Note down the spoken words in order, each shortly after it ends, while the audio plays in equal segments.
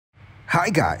Hi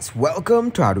guys,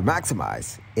 welcome to How to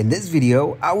Maximize. In this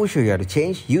video, I will show you how to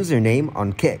change username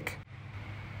on Kik.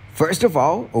 First of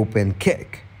all, open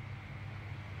Kik.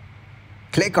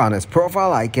 Click on its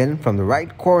profile icon from the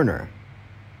right corner.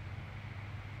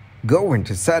 Go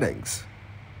into Settings.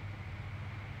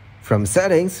 From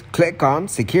Settings, click on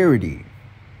Security.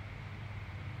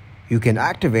 You can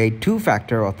activate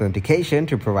two-factor authentication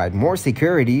to provide more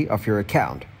security of your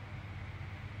account.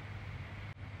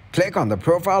 Click on the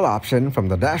Profile option from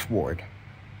the dashboard.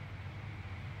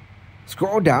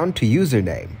 Scroll down to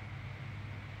Username.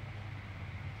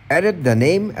 Edit the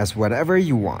name as whatever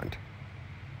you want.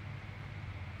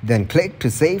 Then click to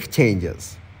Save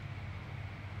Changes.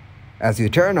 As you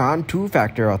turn on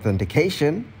two-factor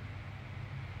authentication,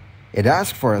 it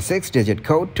asks for a 6-digit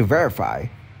code to verify.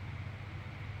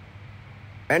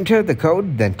 Enter the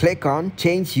code, then click on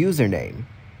Change Username.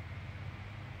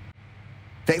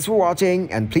 Thanks for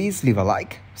watching, and please leave a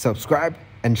like, subscribe,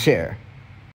 and share.